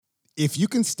If you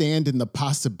can stand in the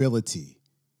possibility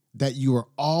that you are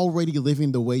already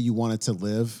living the way you wanted to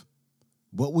live,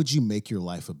 what would you make your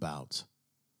life about?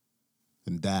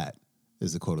 And that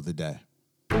is the quote of the day.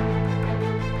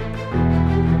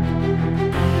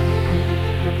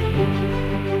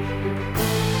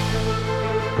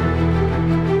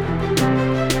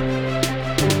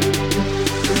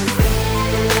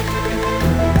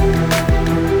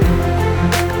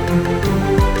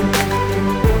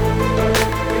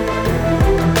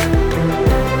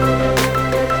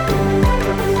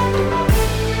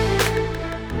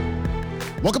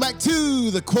 Welcome back to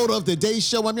the Quote of the Day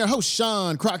Show. I'm your host,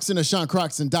 Sean Croxton of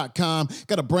SeanCroxton.com.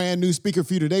 Got a brand new speaker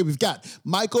for you today. We've got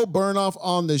Michael Bernoff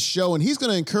on the show, and he's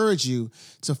going to encourage you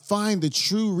to find the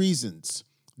true reasons,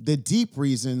 the deep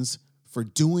reasons for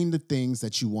doing the things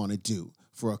that you want to do,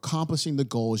 for accomplishing the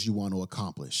goals you want to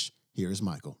accomplish. Here's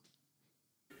Michael.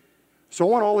 So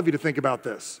I want all of you to think about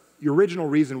this, your original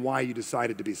reason why you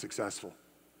decided to be successful.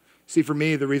 See, for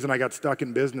me, the reason I got stuck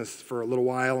in business for a little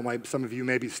while, and some of you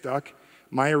may be stuck,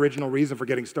 my original reason for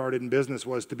getting started in business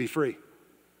was to be free.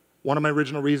 One of my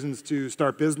original reasons to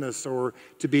start business or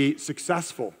to be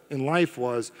successful in life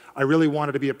was I really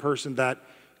wanted to be a person that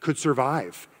could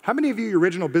survive. How many of you, your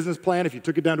original business plan, if you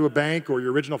took it down to a bank, or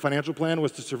your original financial plan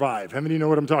was to survive? How many of you know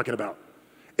what I'm talking about?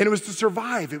 And it was to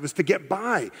survive. It was to get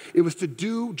by. It was to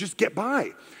just get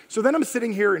by. So then I'm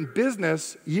sitting here in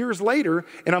business years later,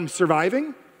 and I'm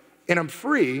surviving, and I'm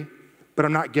free, but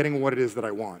I'm not getting what it is that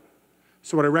I want.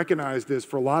 So what I recognized is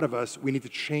for a lot of us, we need to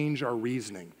change our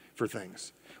reasoning for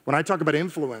things. When I talk about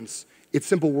influence, it's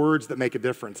simple words that make a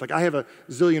difference. Like I have a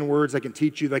zillion words I can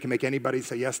teach you that can make anybody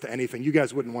say yes to anything. You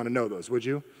guys wouldn't want to know those, would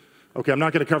you? Okay, I'm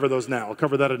not going to cover those now. I'll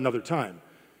cover that at another time.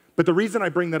 But the reason I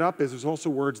bring that up is there's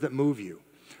also words that move you.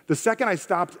 The second I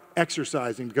stopped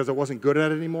exercising because I wasn't good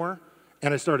at it anymore,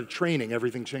 and I started training,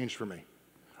 everything changed for me.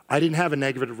 I didn't have a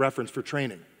negative reference for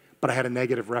training, but I had a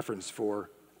negative reference for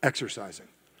exercising.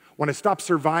 When I stopped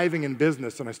surviving in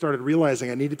business and I started realizing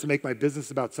I needed to make my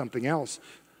business about something else,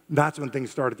 that's when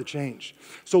things started to change.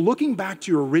 So looking back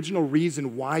to your original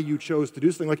reason why you chose to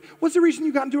do something, like, what's the reason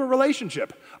you got into a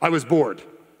relationship? I was bored.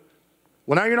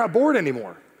 Well, now you're not bored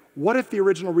anymore. What if the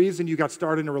original reason you got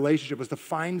started in a relationship was to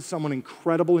find someone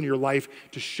incredible in your life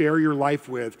to share your life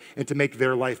with and to make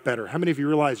their life better? How many of you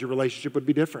realize your relationship would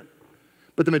be different?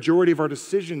 But the majority of our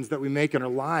decisions that we make in our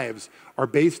lives are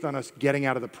based on us getting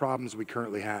out of the problems we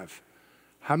currently have.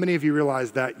 How many of you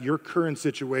realize that your current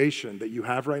situation that you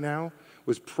have right now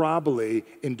was probably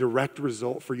in direct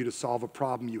result for you to solve a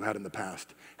problem you had in the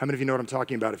past? How many of you know what I'm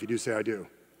talking about? If you do, say I do.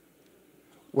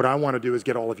 What I want to do is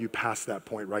get all of you past that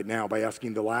point right now by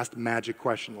asking the last magic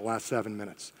question, the last 7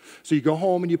 minutes. So you go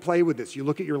home and you play with this. You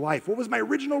look at your life. What was my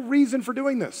original reason for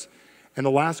doing this? And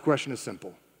the last question is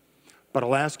simple. But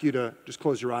I'll ask you to just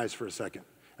close your eyes for a second.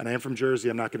 And I am from Jersey.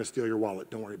 I'm not going to steal your wallet.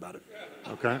 Don't worry about it,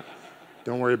 okay?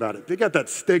 Don't worry about it. They got that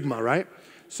stigma, right?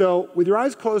 So with your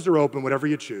eyes closed or open, whatever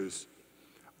you choose,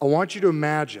 I want you to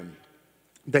imagine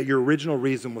that your original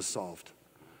reason was solved.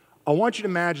 I want you to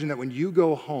imagine that when you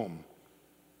go home,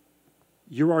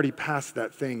 you're already past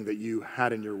that thing that you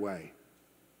had in your way.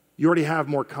 You already have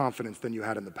more confidence than you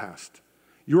had in the past.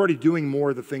 You're already doing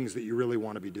more of the things that you really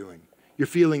want to be doing. You're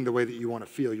feeling the way that you want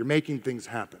to feel. You're making things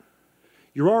happen.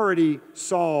 You're already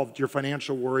solved your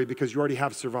financial worry because you already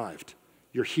have survived.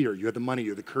 You're here. You have the money.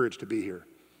 You have the courage to be here.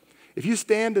 If you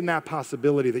stand in that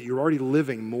possibility that you're already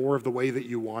living more of the way that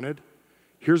you wanted,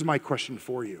 here's my question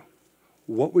for you.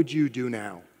 What would you do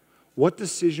now? What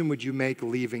decision would you make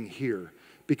leaving here?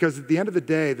 Because at the end of the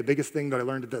day, the biggest thing that I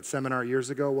learned at that seminar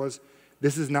years ago was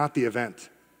this is not the event.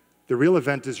 The real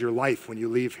event is your life when you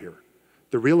leave here.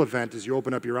 The real event, as you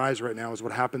open up your eyes right now, is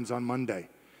what happens on Monday.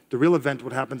 The real event,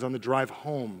 what happens on the drive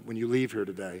home when you leave here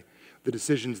today, the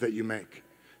decisions that you make.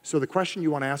 So the question you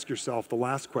want to ask yourself, the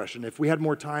last question, if we had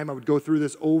more time, I would go through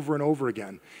this over and over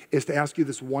again, is to ask you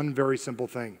this one very simple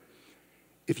thing.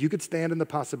 If you could stand in the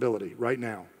possibility right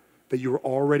now that you were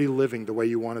already living the way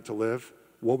you wanted to live,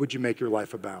 what would you make your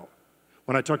life about?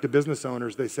 When I talk to business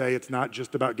owners, they say it's not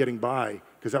just about getting by,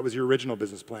 because that was your original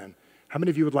business plan. How many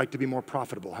of you would like to be more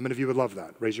profitable? How many of you would love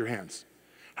that? Raise your hands.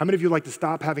 How many of you would like to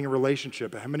stop having a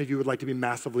relationship? How many of you would like to be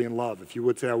massively in love? If you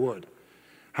would, say I would.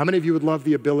 How many of you would love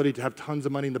the ability to have tons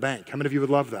of money in the bank? How many of you would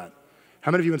love that?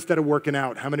 How many of you, instead of working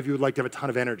out, how many of you would like to have a ton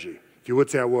of energy? If you would,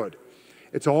 say I would.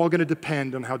 It's all going to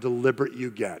depend on how deliberate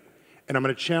you get. And I'm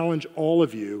going to challenge all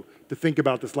of you to think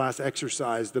about this last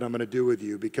exercise that I'm going to do with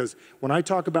you, because when I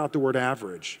talk about the word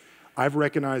average, I've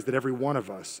recognized that every one of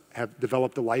us have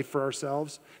developed a life for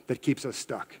ourselves that keeps us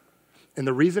stuck. And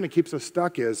the reason it keeps us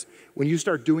stuck is when you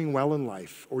start doing well in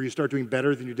life or you start doing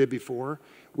better than you did before,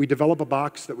 we develop a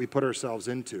box that we put ourselves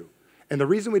into. And the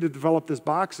reason we develop this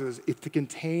box is to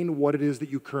contain what it is that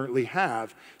you currently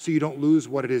have so you don't lose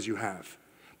what it is you have.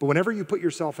 But whenever you put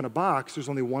yourself in a box, there's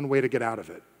only one way to get out of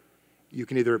it. You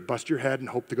can either bust your head and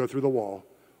hope to go through the wall,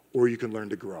 or you can learn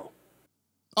to grow.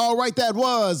 All right, that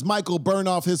was Michael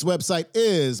Bernoff. His website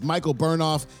is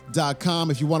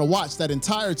michaelbernoff.com. If you want to watch that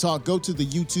entire talk, go to the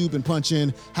YouTube and punch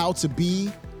in how to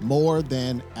be more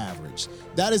than average.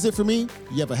 That is it for me.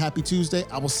 You have a happy Tuesday.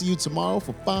 I will see you tomorrow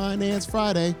for Finance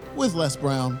Friday with Les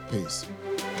Brown. Peace.